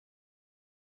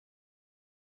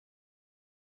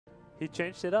he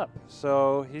changed it up.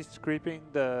 So he's creeping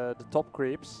the top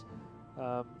creeps.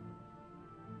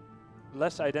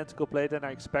 Less identical play than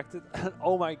I expected.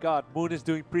 Oh my god, Moon is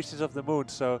doing Priestess of the Moon,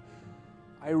 so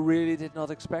I really did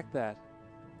not expect that.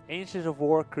 Ancient of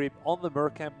War creep on the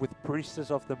Mercamp with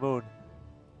Priestess of the Moon.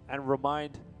 And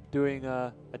ReminD doing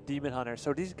a Demon Hunter.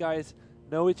 So these guys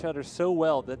know each other so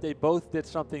well that they both did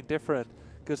something different.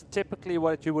 Because typically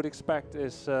what you would expect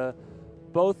is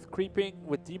both creeping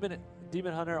with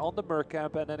Demon Hunter on the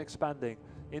Mercamp and then expanding.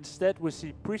 Instead we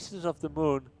see Priestess of the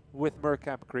Moon with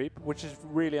Mercamp creep, which is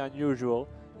really unusual.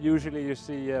 Usually you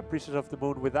see Priestess of the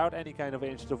Moon without any kind of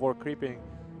Ancient of War creeping.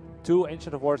 2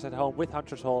 Ancient of Wars at home with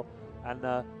Hunter's Hall and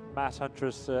Mass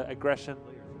Huntress aggression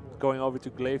going over to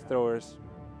Glaive Throwers.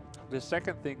 The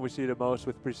second thing we see the most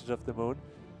with Priestess of the Moon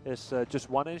is just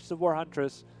 1 Ancient of War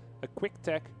Huntress, a quick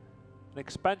tech, an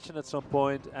expansion at some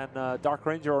point, and Dark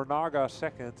Ranger or Naga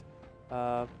second,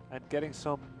 and getting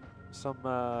some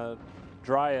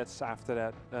Dryads after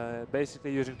that.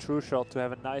 Basically using True Shot to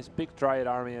have a nice big Dryad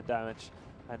army and damage,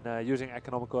 and using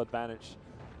economical advantage.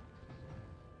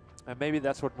 And maybe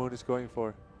that's what Moon is going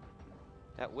for.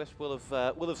 That Wisp will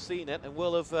have seen it and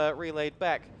will have relayed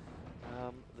back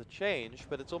the change,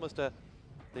 but it's almost a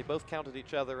they both countered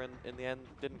each other and in the end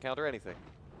didn't counter anything.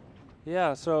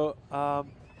 Yeah, so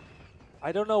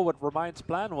I don't know what ReminD's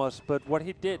plan was, but what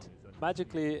he did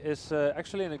magically is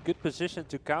actually in a good position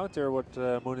to counter what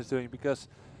Moon is doing, because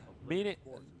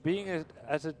being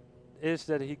as it is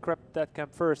that he crept that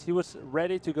camp first, he was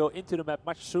ready to go into the map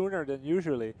much sooner than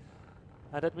usually.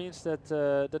 And that means that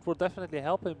that will definitely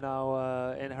help him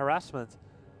now in harassment.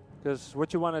 Because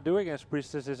what you want to do against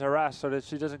Priestess is harass so that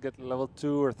she doesn't get level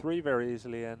 2 or 3 very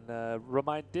easily. And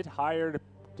ReminD did hire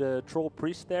the Troll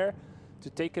Priest there to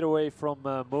take it away from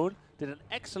Moon. Did an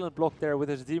excellent block there with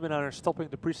his Demon Hunter, stopping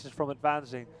the Priestess from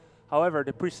advancing. However,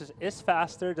 the Priestess is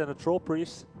faster than the Troll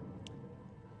Priest.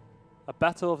 A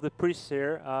battle of the priests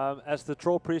here, as the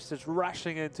Troll Priest is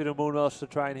rushing into the Moonwells to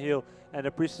try and heal, and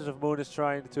the Priestess of Moon is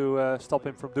trying to stop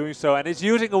him from doing so. And he's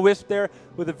using a Wisp there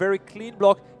with a very clean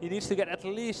block. He needs to get at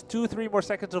least 2-3 more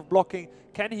seconds of blocking.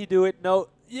 Can he do it? No.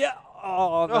 Yeah.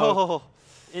 Oh, no. Oh.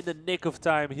 In the nick of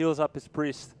time, heals up his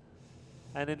Priest.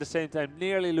 And in the same time,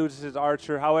 nearly loses his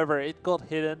Archer. However, it got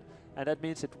hidden, and that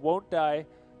means it won't die,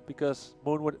 because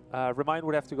ReminD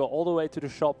would have to go all the way to the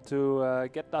shop to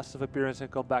get Dust of Appearance and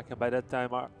come back, and by that time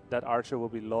that Archer will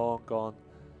be long gone.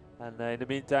 And in the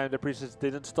meantime, the Priestess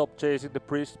didn't stop chasing the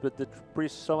Priest, but the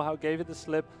Priest somehow gave it the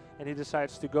slip, and he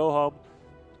decides to go home.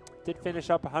 Did finish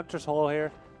up a Hunter's Hall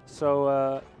here,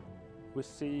 so we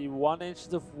see 1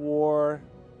 Ancient of War.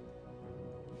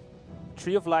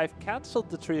 Tree of Life cancelled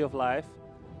the Tree of Life,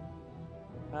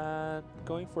 and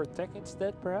going for a tech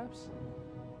instead, perhaps?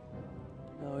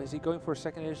 No, is he going for a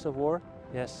second Ancient of War?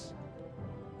 Yes.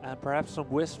 And perhaps some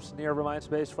Wisps near ReminD's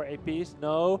base for APs?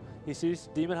 No. He sees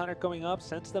Demon Hunter coming up,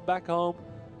 sends them back home.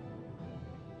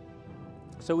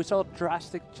 So we saw a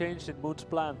drastic change in Moon's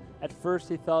plan. At first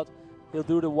he thought he'll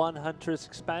do the 1 Huntress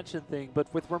expansion thing,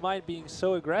 but with ReminD being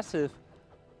so aggressive...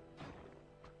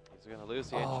 He's going to lose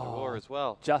the Ancient of War as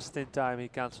well. Just in time he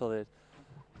cancelled it.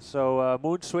 So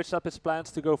Moon switched up his plans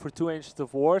to go for 2 Ancient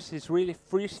of Wars. He's really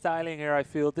freestyling here, I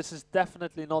feel. This is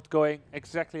definitely not going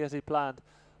exactly as he planned.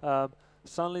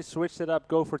 Suddenly switched it up,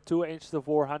 go for 2 Ancient of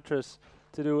War Huntress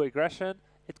to do aggression.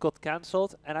 It got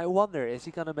cancelled, and I wonder, is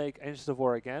he going to make Ancient of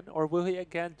War again? Or will he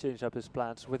again change up his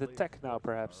plans with a tech now,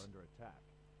 perhaps?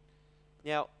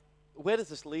 Now, where does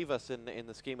this leave us in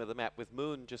the scheme of the map, with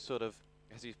Moon just sort of,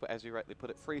 as you rightly put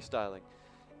it, freestyling?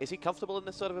 Is he comfortable in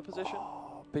this sort of a position?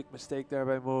 Oh, big mistake there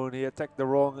by Moon. He attacked the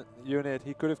wrong unit.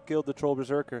 He could have killed the Troll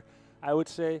Berserker. I would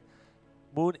say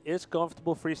Moon is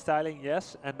comfortable freestyling,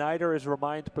 yes, and neither is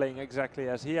ReminD playing exactly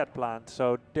as he had planned.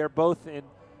 So they're both in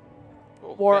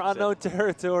more unknown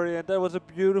territory, and that was a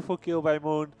beautiful kill by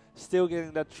Moon. Still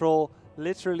getting that Troll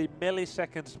literally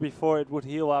milliseconds before it would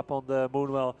heal up on the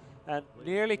Moonwell, and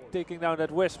nearly taking down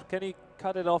that Wisp. Can he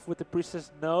cut it off with the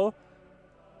Priestess? No.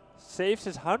 Saves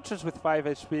his Huntress with 5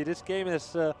 HP. This game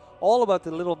is all about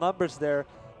the little numbers there,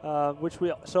 which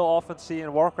we so often see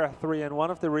in Warcraft 3, and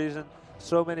one of the reasons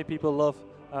so many people love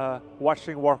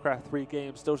watching Warcraft 3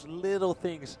 games, those little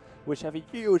things which have a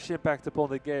huge impact upon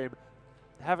the game.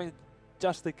 Having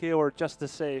just the kill or just the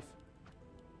save.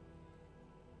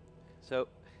 So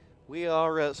we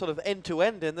are sort of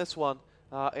end-to-end in this one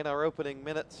in our opening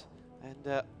minutes,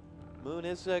 and Moon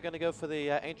is going to go for the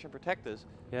Ancient Protectors.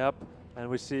 Yep. And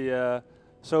we see,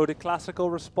 so the classical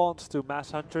response to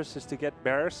Mass Huntress is to get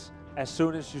Bears as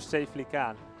soon as you safely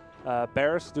can.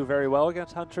 Bears do very well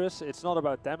against Huntress. It's not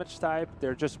about damage type,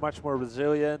 they're just much more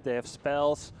resilient, they have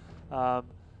spells.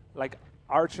 Like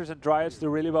Archers and Dryads do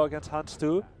really well against Hunts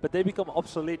too, but they become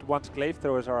obsolete once Glaive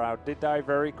Throwers are out. They die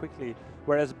very quickly,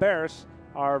 whereas Bears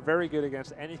are very good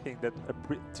against anything that a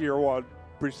tier 1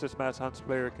 Priestess Mass Hunts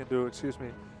player can do, excuse me.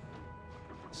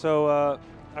 So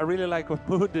I really like what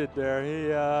Moon did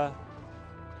there.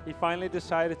 He finally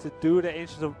decided to do the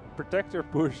Ancient of Protector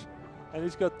push, and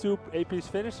he's got 2 APs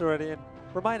finished already, and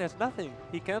ReminD has nothing.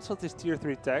 He cancelled his tier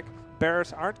 3 tech.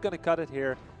 Bears aren't going to cut it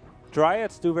here.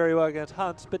 Dryads do very well against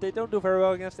Hunts, but they don't do very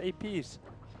well against APs.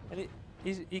 And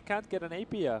he can't get an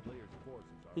AP up.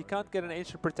 He can't get an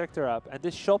Ancient Protector up. And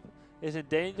this shop is in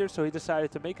danger, so he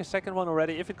decided to make a second one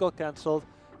already. If it got cancelled,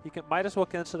 he might as well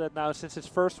cancel that now since his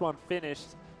first one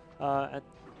finished. And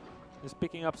is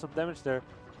picking up some damage there.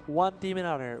 1 Demon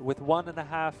Hunter with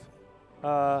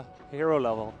 1.5 hero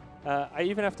level. I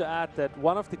even have to add that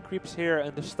one of the creeps here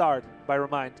in the start by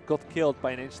ReminD got killed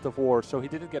by an Ancient of War, so he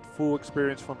didn't get full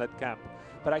experience from that camp.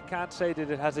 But I can't say that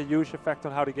it has a huge effect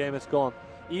on how the game has gone.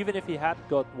 Even if he had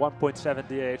got 1.7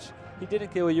 DH, he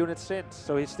didn't kill a unit since,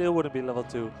 so he still wouldn't be level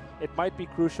 2. It might be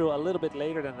crucial a little bit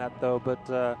later than that though,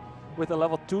 but with a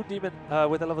level 2 demon,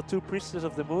 with a level 2 Priestess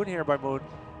of the Moon here by Moon,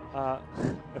 a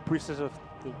Priestess of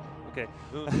the... okay.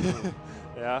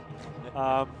 Yeah.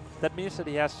 That means that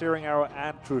he has Searing Arrow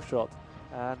and True Shot.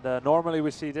 And normally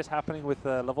we see this happening with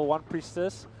level 1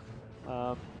 Priestess.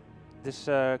 This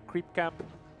creep camp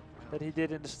that he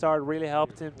did in the start really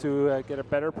helped him to get a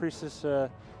better Priestess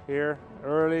here.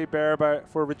 Early bear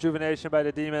for rejuvenation by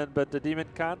the Demon, but the Demon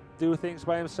can't do things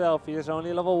by himself. He is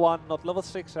only level 1, not level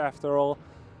 6 after all.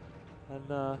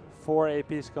 And 4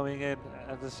 APs coming in.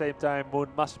 At the same time, Moon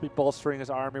must be bolstering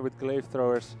his army with Glaive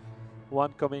Throwers.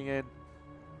 1 coming in.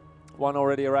 1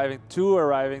 already arriving, 2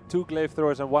 arriving, 2 Glaive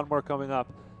Throwers and 1 more coming up.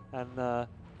 And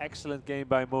excellent game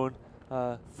by Moon.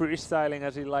 Freestyling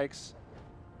as he likes,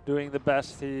 doing the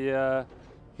best.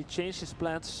 He changed his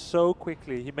plans so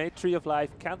quickly. He made Tree of Life,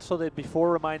 cancelled it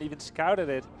before ReminD even scouted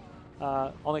it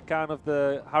on account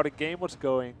of how the game was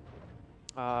going.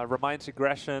 ReminD's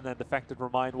aggression and the fact that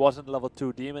ReminD wasn't level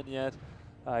 2 Demon yet.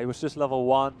 He was just level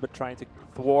 1 but trying to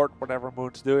thwart whatever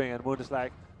Moon's doing, and Moon is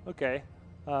like, okay.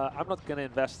 I'm not going to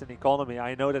invest in economy.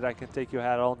 I know that I can take you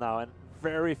head on now. And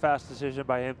very fast decision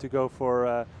by him to go for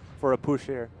a push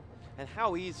here. And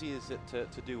how easy is it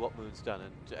to do what Moon's done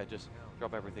and just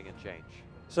drop everything and change?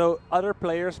 So other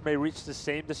players may reach the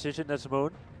same decision as Moon,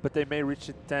 but they may reach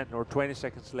it 10 or 20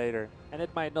 seconds later. And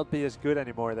it might not be as good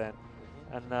anymore then.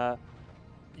 And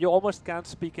you almost can't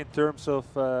speak in terms of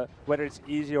whether it's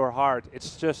easy or hard.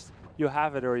 It's just you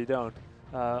have it or you don't.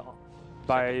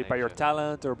 By your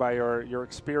talent or by your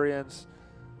experience,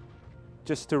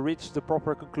 just to reach the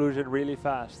proper conclusion really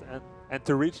fast and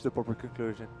to reach the proper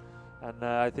conclusion. And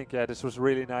I think, yeah, this was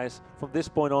really nice. From this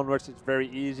point onwards, it's very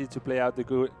easy to play out the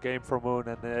good game for Moon,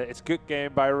 and it's good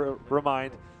game by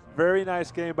ReminD. Very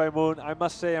nice game by Moon. I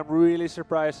must say, I'm really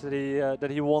surprised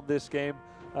that he won this game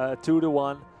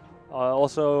 2-1.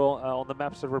 Also on the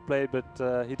maps that were played,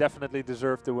 but he definitely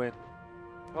deserved to win.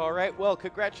 All right, well,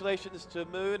 congratulations to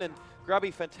Moon and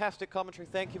Grubby. Fantastic commentary.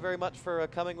 Thank you very much for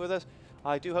coming with us.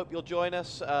 I do hope you'll join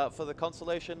us for the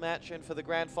consolation match and for the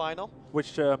grand final.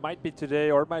 Which might be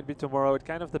today or might be tomorrow. It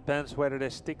kind of depends whether they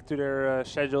stick to their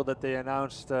schedule that they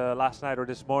announced last night or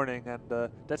this morning, and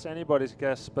that's anybody's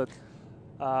guess. But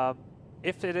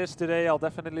if it is today, I'll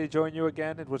definitely join you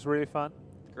again. It was really fun.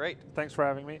 Great. Thanks for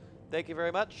having me. Thank you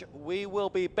very much. We will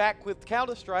be back with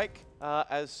Counter-Strike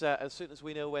as soon as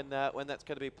we know when that's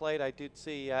going to be played. I did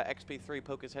see XP3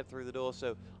 poke his head through the door,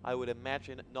 so I would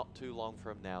imagine not too long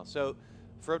from now. So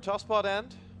from Tosspot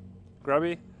and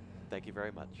Grubby, thank you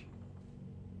very much.